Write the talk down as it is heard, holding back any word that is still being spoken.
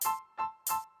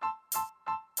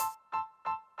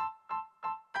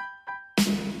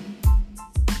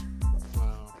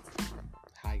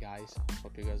guys?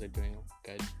 Hope you guys are doing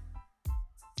good.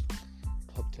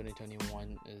 Hope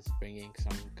 2021 is bringing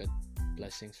some good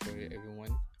blessings for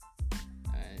everyone.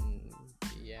 And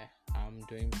yeah, I'm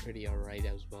doing pretty alright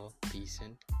as well,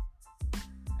 decent.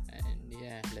 And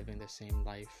yeah, living the same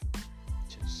life,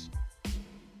 just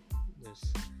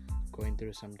going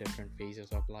through some different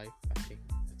phases of life. I think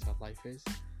that's how life is.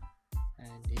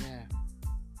 And yeah.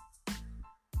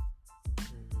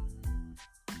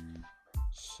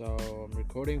 So I'm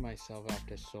recording myself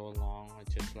after so long. I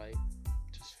just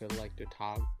feel like to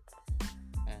talk,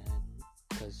 and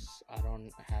because I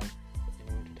don't have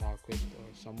anyone to talk with or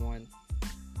someone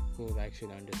who will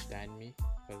actually understand me,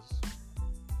 because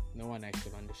no one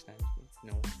actually understands me.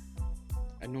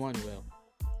 No one will,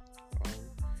 or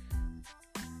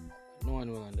no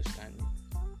one will understand me.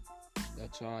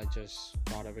 That's why I just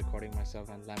thought of recording myself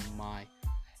and let my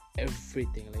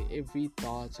everything, like every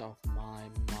thoughts of my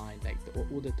mind, like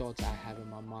all the thoughts I have in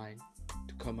my mind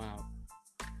to come out.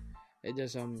 It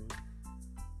just I'm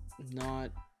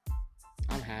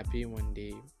happy one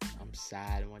day, I'm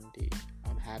sad one day,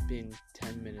 I'm happy in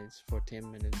 10 minutes,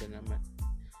 and I'm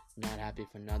not happy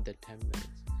for another 10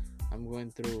 minutes. I'm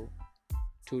going through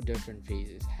two different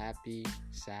phases: happy,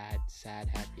 sad,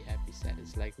 happy, sad.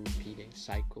 It's like repeating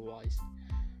cycle wise.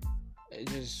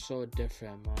 It's just so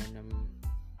different, man. I'm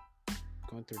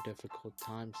going through difficult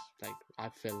times, like I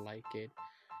feel like it.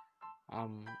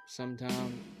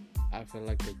 Sometimes I feel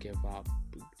like to give up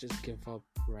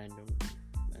randomly,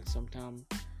 and sometimes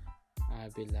I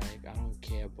be like, I don't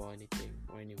care about anything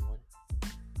or anyone,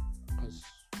 because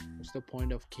what's the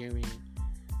point of caring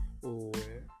or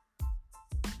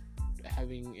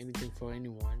having anything for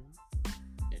anyone,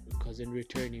 because in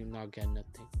return you not get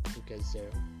nothing. You get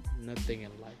zero, nothing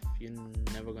in life. You're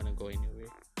never gonna go anywhere.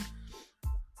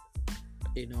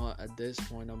 At this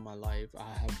point of my life,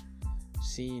 I have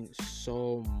seen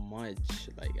so much.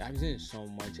 Like, I've seen so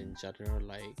much in general.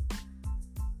 Like,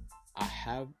 I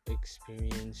have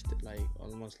experienced like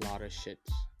almost a lot of shit.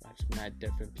 I've met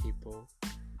different people,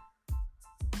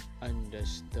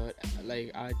 understood.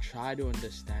 Like, I try to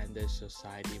understand this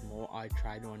society more. I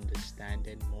try to understand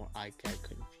it more. I get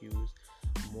confused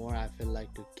more. I feel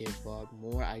like to give up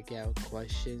more. I get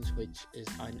questions which is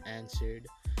unanswered,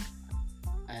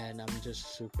 and I'm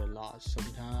just super lost.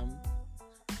 Sometimes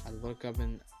I look up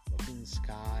in the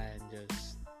sky and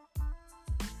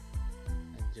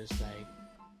just like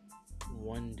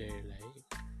wonder,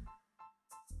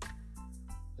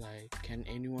 like can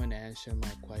anyone answer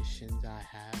my questions I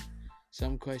have?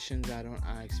 Some questions I don't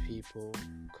ask people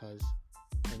because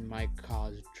it might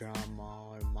cause drama,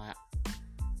 or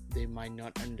they might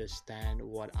not understand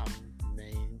what I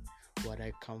mean, what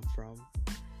I come from.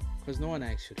 Because no one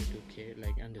actually do care,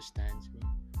 like understands me.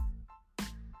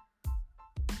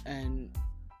 And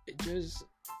it just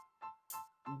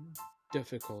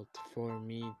difficult for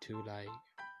me to like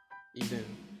even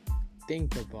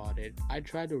think about it. I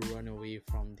try to run away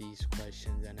from these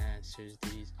questions and answers.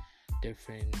 These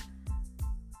different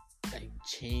like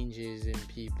changes in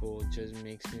people just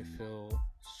makes me feel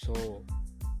so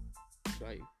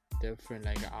like different.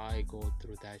 Like, I go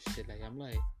through that shit. Like, I'm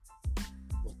like,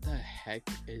 what the heck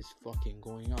is fucking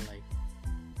going on? Like,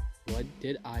 what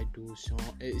did I do so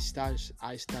wrong?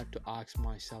 I start to ask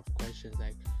myself questions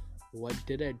like, what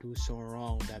did I do so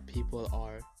wrong that people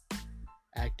are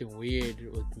acting weird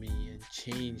with me and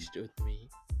changed with me?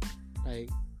 Like,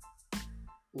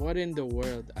 what in the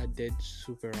world I did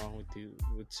super wrong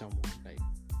with someone? Like,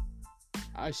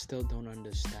 I still don't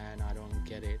understand. I don't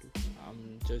get it.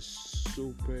 I'm just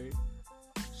super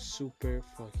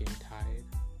fucking tired.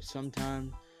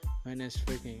 Sometimes when it's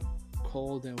freaking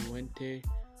cold and winter,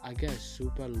 I get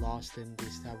super lost in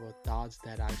these type of thoughts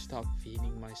that I stop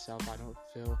feeling myself. I don't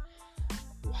feel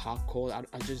how cold. I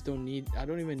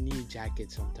don't even need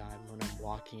jacket sometimes when I'm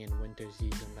walking in winter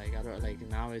season. Like, I don't, like,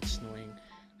 now it's snowing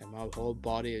and my whole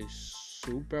body is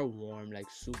super warm, like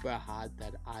super hot,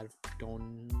 that I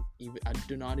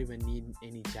do not even need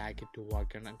any jacket to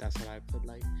walk in. And that's what I feel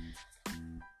like.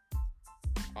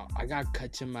 I got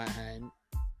cuts in my hand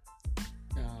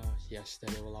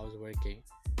yesterday while I was working.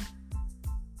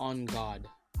 On God,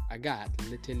 I got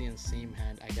literally in the same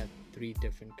hand, I got 3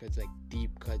 different cuts, like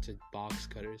deep cuts with box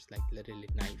cutters, like literally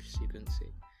knives, you can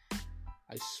say.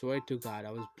 I swear to God,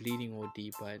 I was bleeding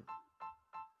OD, but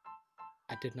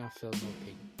I did not feel no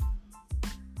pain.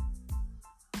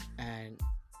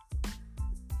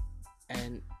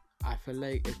 And I feel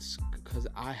like it's because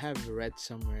I have read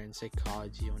somewhere in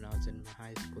psychology when I was in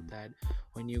high school that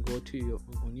when you go through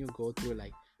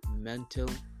like mental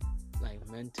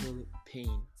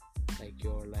pain, like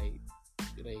you're like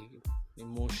like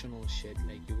emotional shit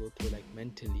like you go through like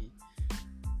mentally,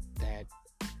 that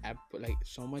like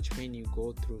so much pain you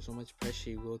go through, so much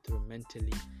pressure you go through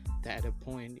mentally, that at a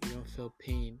point you don't feel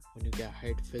pain when you get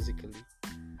hurt physically.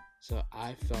 So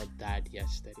I felt that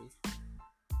yesterday.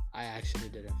 I actually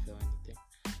didn't feel anything.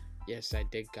 Yes, I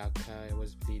did got cut, I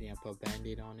was bleeding, I put a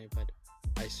band-aid on it, but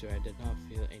I swear I did not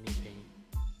feel any pain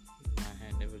in my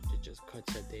hand. It was just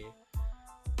cuts are there,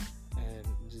 and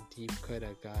the deep cut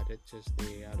I got, it just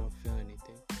there. I don't feel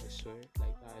anything, I swear.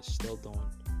 Like, I still don't.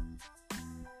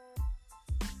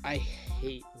 I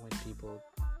hate when people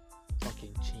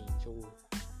fucking change or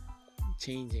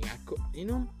changing.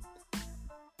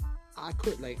 I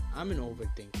could like, I'm an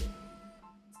overthinker.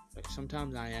 Like,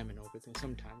 sometimes I am an overthinker,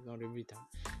 sometimes, not every time.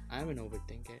 I'm an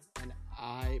overthinker, and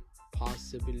I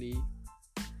possibly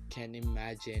can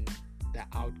imagine the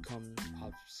outcome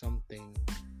of something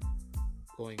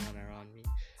going on around me.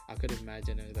 I could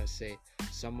imagine, let's say,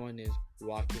 someone is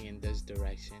walking in this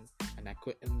direction, and I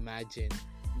could imagine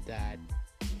that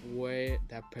where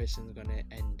that person's gonna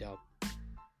end up,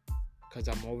 because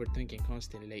I'm overthinking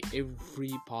constantly, like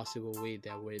every possible way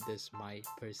that where this my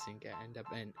person can end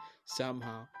up, and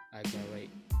somehow I got right.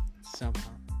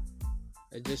 Somehow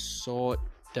it's just so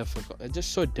difficult, it's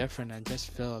just so different. I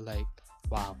just feel like,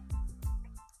 wow.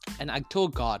 And I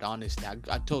told God, honestly,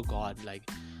 I told God, I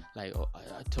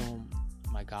told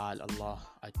my God, Allah,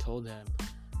 I told him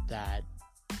that,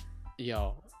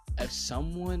 yo, if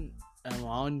someone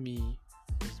around me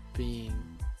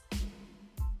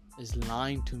is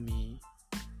lying to me,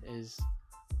 is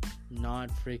not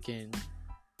freaking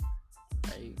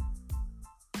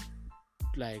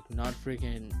not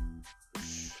freaking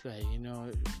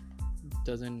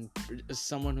doesn't,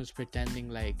 someone who's pretending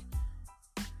like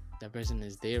that person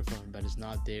is there for me but is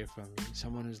not there for me,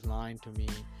 someone who's lying to me,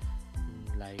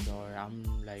 or I'm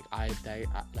I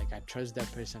trust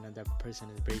that person and that person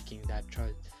is breaking that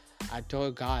trust. I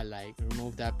told God,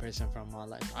 remove that person from my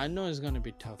life. I know it's gonna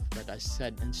be tough, but I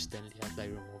said instantly, I was like,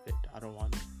 remove it. I don't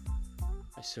want it.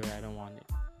 I swear I don't want it.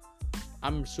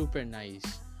 I'm super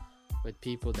nice with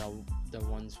people, the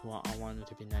ones who I wanted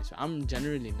to be nice with. I'm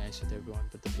generally nice with everyone,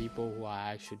 but the people who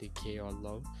I actually care or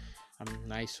love, I'm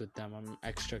nice with them. I'm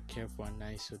extra careful and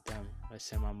nice with them. Let's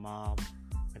say my mom,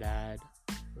 my dad,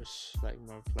 or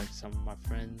some of my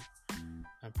friends.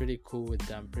 I'm pretty cool with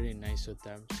them, pretty nice with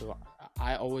them. So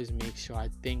I always make sure I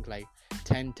think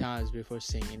 10 times before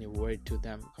saying any word to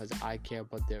them, because I care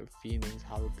about their feelings,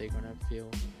 how they're gonna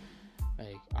feel.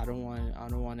 I don't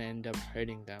want to end up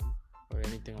hurting them or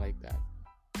anything like that.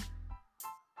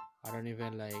 I don't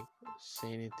even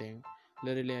say anything.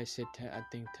 Literally, I say 10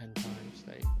 times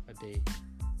a day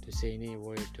to say any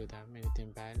word to them,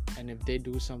 anything bad. And if they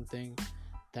do something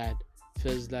that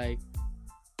feels like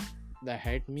that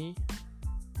hurt me,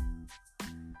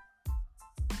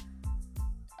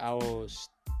 I will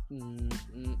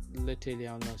literally,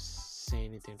 I'll not say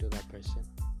anything to that person.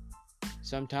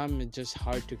 Sometimes it's just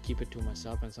hard to keep it to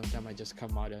myself, and sometimes I just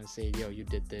come out and say, yo, you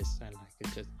did this,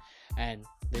 and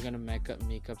they're gonna make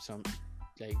up some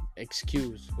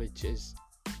excuse, which is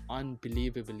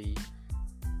unbelievably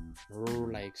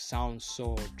sounds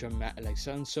so dramatic,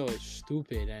 sounds so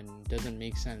stupid and doesn't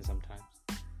make sense sometimes.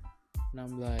 And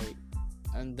I'm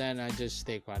and then I just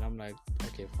stay quiet. I'm like,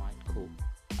 okay, fine, cool.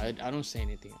 I don't say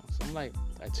anything else. I'm like,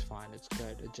 it's fine, it's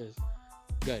good, it's just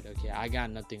good. Okay, I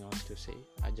got nothing else to say.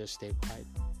 I just stay quiet.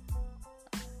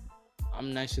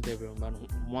 I'm nice with everyone, but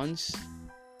once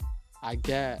I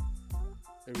get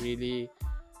really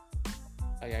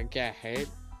I get hurt,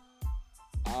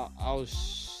 I'll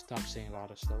stop saying a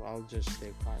lot of stuff. I'll just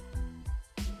stay quiet.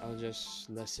 I'll just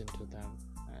listen to them,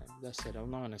 and that's it. I'm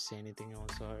not gonna say anything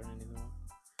else or anything.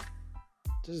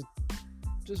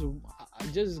 I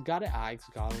just gotta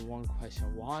ask God one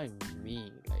question: why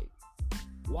me?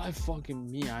 Why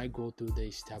fucking me? I go through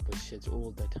these type of shits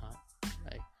all the time.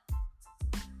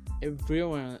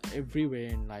 Everywhere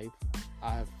in life,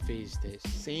 I have faced this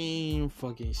same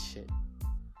fucking shit.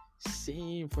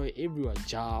 Same for everywhere.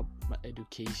 Job, my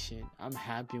education. I'm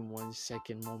happy in one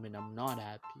second moment, I'm not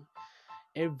happy.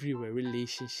 Everywhere.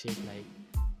 Relationship,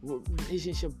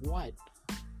 relationship what?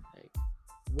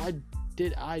 What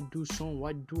did I do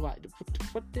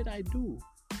what did I do?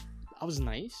 I was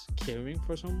nice, caring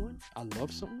for someone. I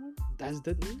love someone. That's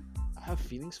that me. I have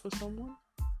feelings for someone.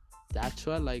 That's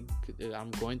why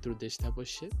I'm going through this type of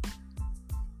shit.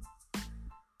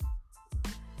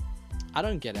 I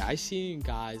don't get it. I see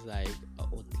guys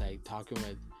talking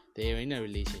with, they're in a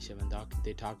relationship and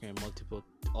they're talking with multiple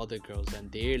other girls,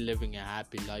 and they're living a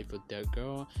happy life with their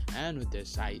girl and with their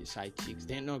side chicks.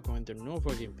 They're not going through no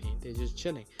fucking pain. They're just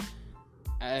chilling.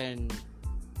 And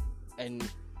And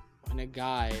when a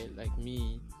guy like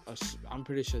me, I'm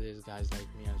pretty sure there's guys like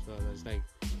me as well. It's like,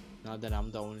 not that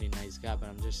I'm the only nice guy, but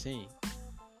I'm just saying.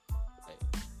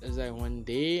 It's like when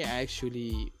they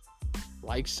actually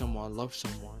like someone, love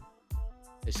someone,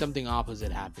 there's something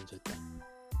opposite happens with them.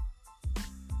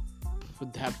 For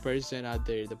that person out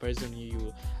there, the person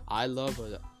who I love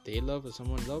or they love or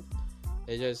someone love,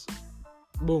 they just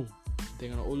boom. They're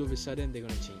gonna all of a sudden they're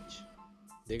gonna change.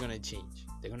 They're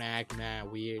gonna act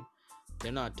mad weird.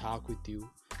 They'll not talk with you.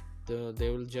 They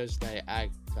will just like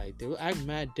act like they will act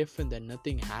mad different than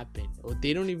nothing happened, or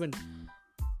they don't even.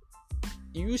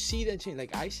 You see that change,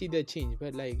 like I see that change,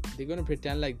 but like they're gonna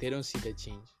pretend like they don't see the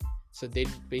change. So they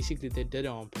did it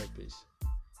on purpose.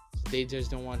 So they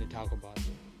just don't want to talk about it,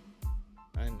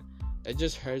 and it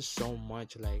just hurts so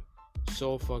much, like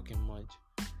so fucking much.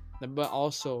 But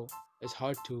also, it's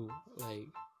hard to like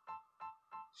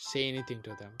say anything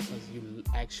to them because you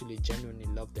actually genuinely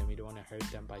love them. You don't want to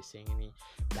hurt them by saying any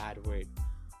bad word.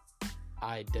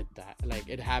 I did that. Like,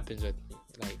 it happens with me.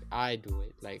 Like, I do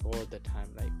it like all the time.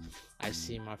 Like, I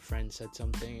see my friend said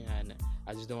something and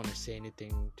I just don't want to say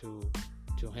anything to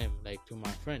him, like to my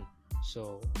friend.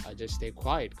 So I just stay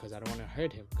quiet because I don't want to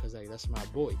hurt him, because like that's my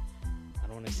boy. I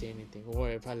don't want to say anything. Or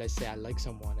if let's say I like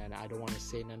someone and I don't want to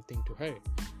say nothing to her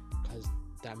because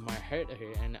that might hurt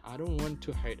her, and I don't want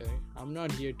to hurt her. I'm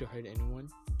not here to hurt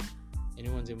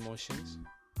anyone's emotions.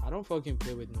 I don't fucking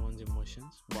play with no one's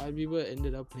emotions. Why people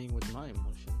ended up playing with my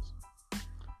emotions?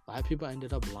 Why people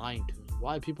ended up lying to me?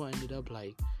 Why people ended up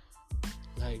like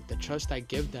the trust I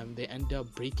give them, they end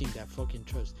up breaking that fucking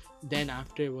trust. Then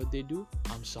after what they do,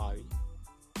 I'm sorry.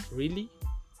 Really?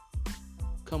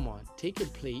 Come on, take a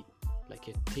plate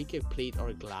or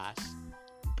a glass,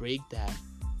 break that,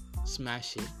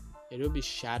 smash it. It will be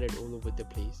shattered all over the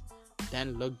place.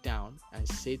 Then look down and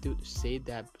say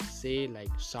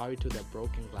sorry to the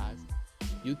broken glass.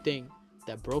 You think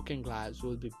that broken glass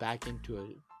will be back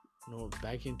into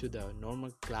the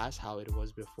normal glass how it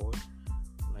was before?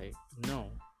 Like, no,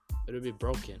 it will be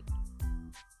broken.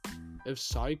 If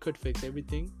sorry could fix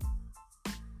everything,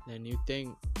 then you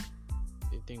think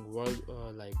world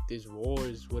like these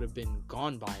wars would have been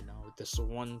gone by now. This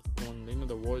one,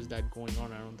 the wars that going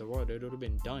on around the world, it would have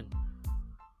been done.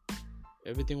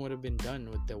 Everything would have been done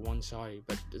with the one sorry,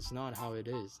 but it's not how it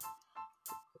is.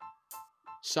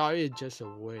 Sorry is just a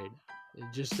word.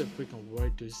 It's just a freaking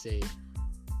word to say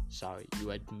sorry.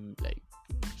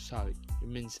 Sorry. It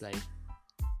means like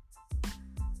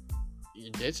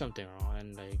you did something wrong,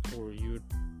 and like, or you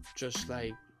just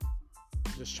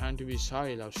trying to be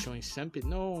sorry. I was showing sympathy.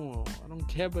 No, I don't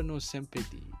care about no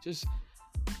sympathy. Just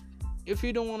if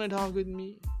you don't want to talk with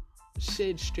me,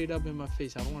 say it straight up in my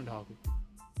face. I don't want to talk with you.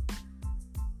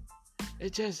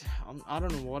 It just, I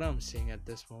don't know what I'm saying at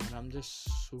this moment. I'm just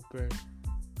super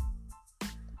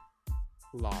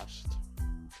lost.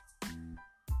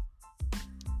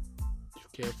 You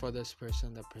care for this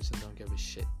person, that person don't give a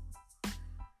shit.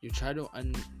 You try to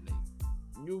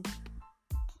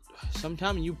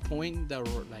sometimes you point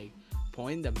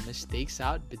the mistakes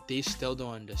out, but they still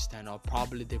don't understand, or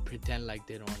probably they pretend like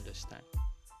they don't understand.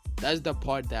 That's the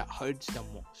part that hurts the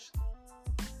most.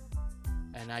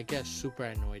 And I get super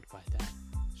annoyed by that.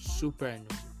 Super annoyed.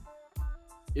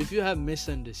 If you have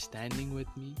misunderstanding with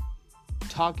me,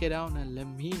 talk it out and let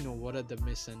me know what are the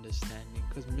misunderstandings.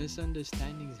 Because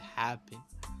misunderstandings happen.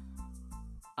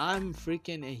 I'm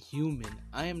freaking a human.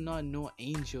 I am not no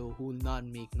angel who will not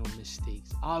make no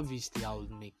mistakes. Obviously, I will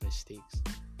make mistakes.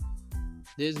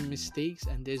 There's mistakes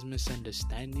and there's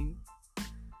misunderstanding.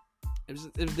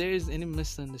 If there is any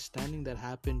misunderstanding that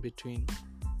happened between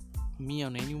me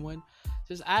and anyone,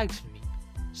 just ask me.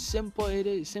 Simple it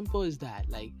is. Simple as that.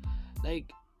 Like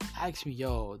ask me,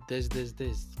 yo, this.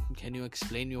 Can you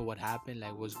explain me what happened?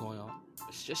 Like, what's going on?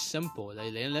 It's just simple.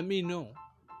 Like, let me know.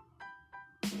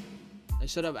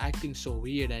 Instead of acting so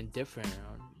weird and different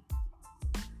around me.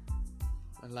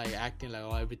 And like acting like,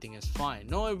 oh, everything is fine.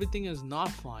 No, everything is not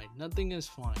fine. Nothing is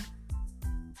fine.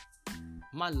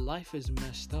 My life is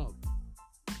messed up.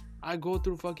 I go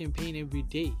through fucking pain every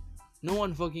day. No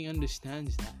one fucking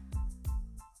understands that.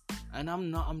 And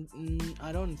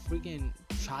I don't freaking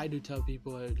try to tell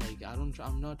people, like,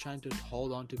 I'm not trying to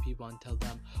hold on to people and tell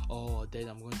them, oh, that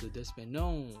I'm going through this pain.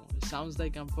 No, it sounds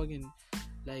like I'm fucking,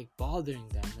 like, bothering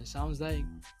them. It sounds like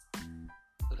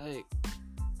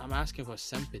I'm asking for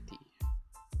sympathy.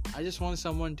 I just want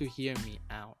someone to hear me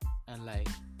out, and like,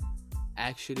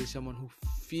 actually someone who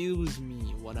feels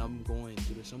me, what I'm going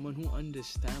through, someone who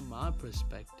understands my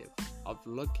perspective of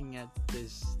looking at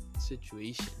these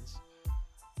situations.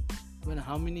 But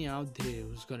how many out there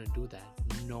who's gonna do that?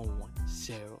 No one.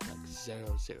 Zero. Like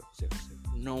zero, zero, zero, zero.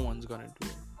 No one's gonna do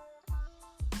it.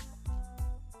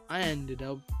 I ended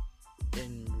up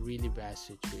in really bad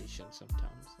situations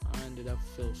sometimes. I ended up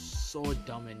feel so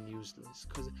dumb and useless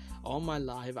because all my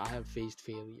life I have faced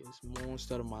failures.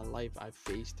 Most of my life I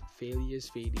faced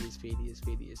failures.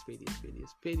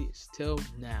 Till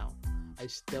now, I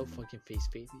still fucking face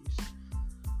failures.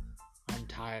 I'm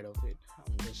tired of it.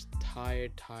 I'm just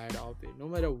tired of it. No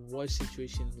matter what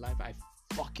situation in life, I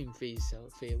fucking face a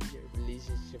failure.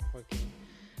 Relationship, fucking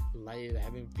life,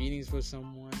 having feelings for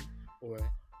someone, or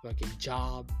fucking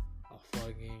job, or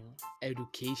fucking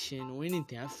education, or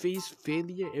anything. I face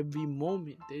failure every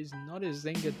moment. There's not a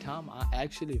single time I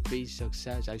actually face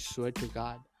success. I swear to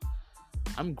God.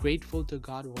 I'm grateful to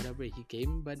God whatever He gave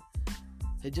me, but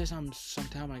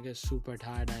sometimes I get super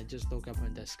tired and I just look up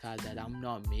in the sky that I'm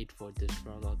not made for this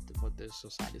world or for this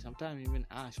society. Sometimes I even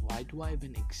ask, why do I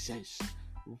even exist?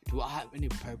 Do I have any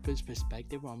purpose,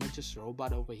 perspective, or am I just a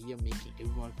robot over here making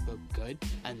everyone feel good,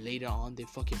 and later on they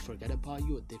fucking forget about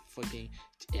you, or they fucking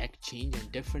act change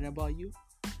and different about you?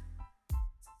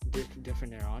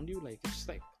 Different around you? Like, it's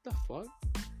like, what the fuck?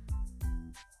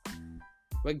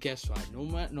 But guess what? No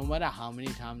matter how many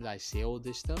times I say all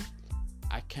this stuff,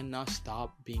 I cannot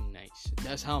stop being nice.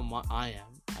 That's how I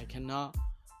am. I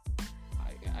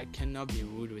cannot be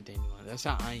rude with anyone. That's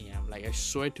how I am. Like, I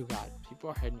swear to God,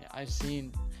 people hurt me. I've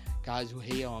seen guys who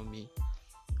hate on me.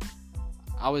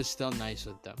 I was still nice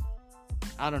with them.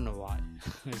 I don't know why.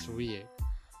 It's weird.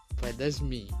 But that's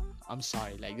me. I'm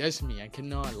sorry. Like, that's me. I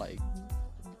cannot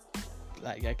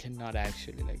I cannot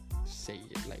actually say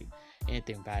it like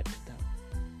anything bad to them.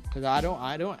 Because I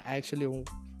don't actually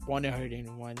want to hurt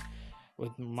anyone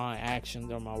with my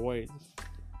actions or my words.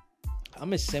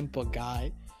 I'm a simple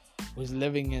guy who's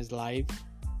living his life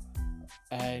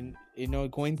and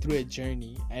going through a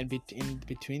journey, and in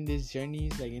between these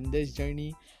journeys, like in this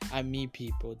journey, I meet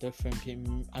people, different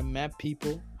people. I met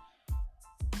people,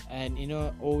 and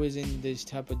always in this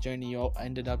type of journey you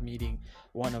ended up meeting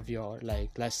one of your, like,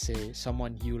 let's say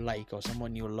someone you like or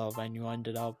someone you love, and you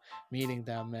ended up meeting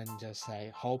them and just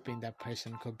like hoping that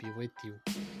person could be with you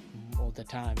all the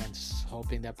time, and just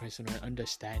hoping that person will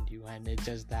understand you. And I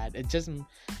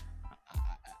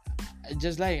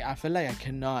feel like I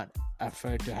cannot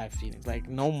afford to have feelings, like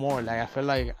no more. Like, I feel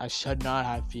like I should not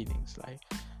have feelings. Like,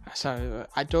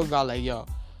 I told God, like, yo,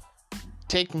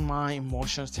 take my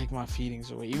emotions, take my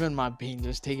feelings away, even my pain,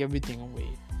 just take everything away.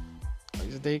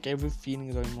 Like, just take every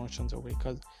feelings or emotions away,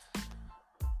 because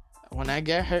when I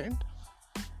get hurt,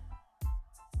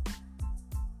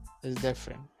 it's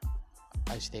different.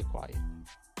 I stay quiet.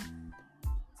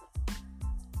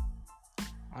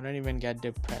 I don't even get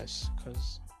depressed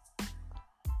because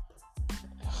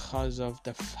of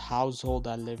the household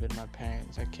I live in, my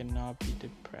parents. I cannot be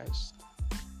depressed.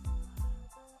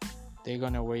 They're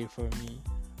gonna wait for me.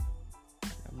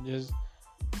 I'm just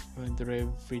going through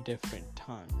every different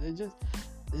time. This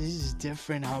is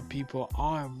different how people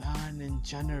are, man. In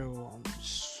general, I'm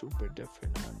super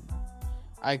different, man.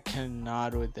 I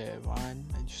cannot with it, man.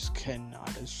 I just cannot.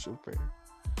 It's super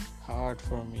hard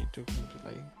for me to come to,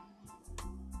 like,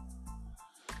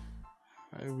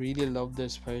 I really love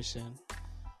this person,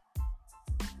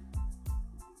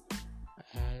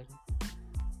 and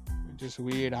it's just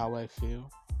weird how I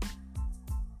feel.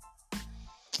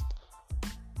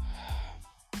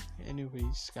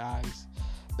 Anyways, guys,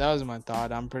 that was my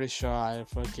thought. I'm pretty sure I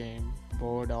fucking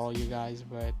bored all you guys,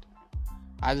 but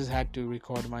I just had to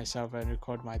record myself and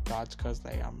record my thoughts, because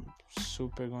like I'm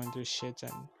super going through shit,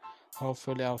 and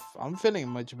hopefully I'm feeling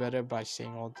much better by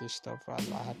saying all this stuff. I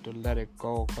had to let it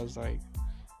go, because like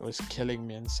it was killing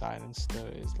me inside, and still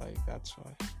is. Like, that's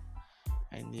why.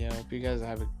 And yeah, hope you guys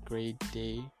have a great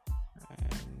day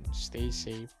and stay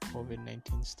safe.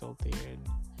 COVID-19 still there, and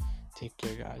take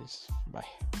care, guys. Bye.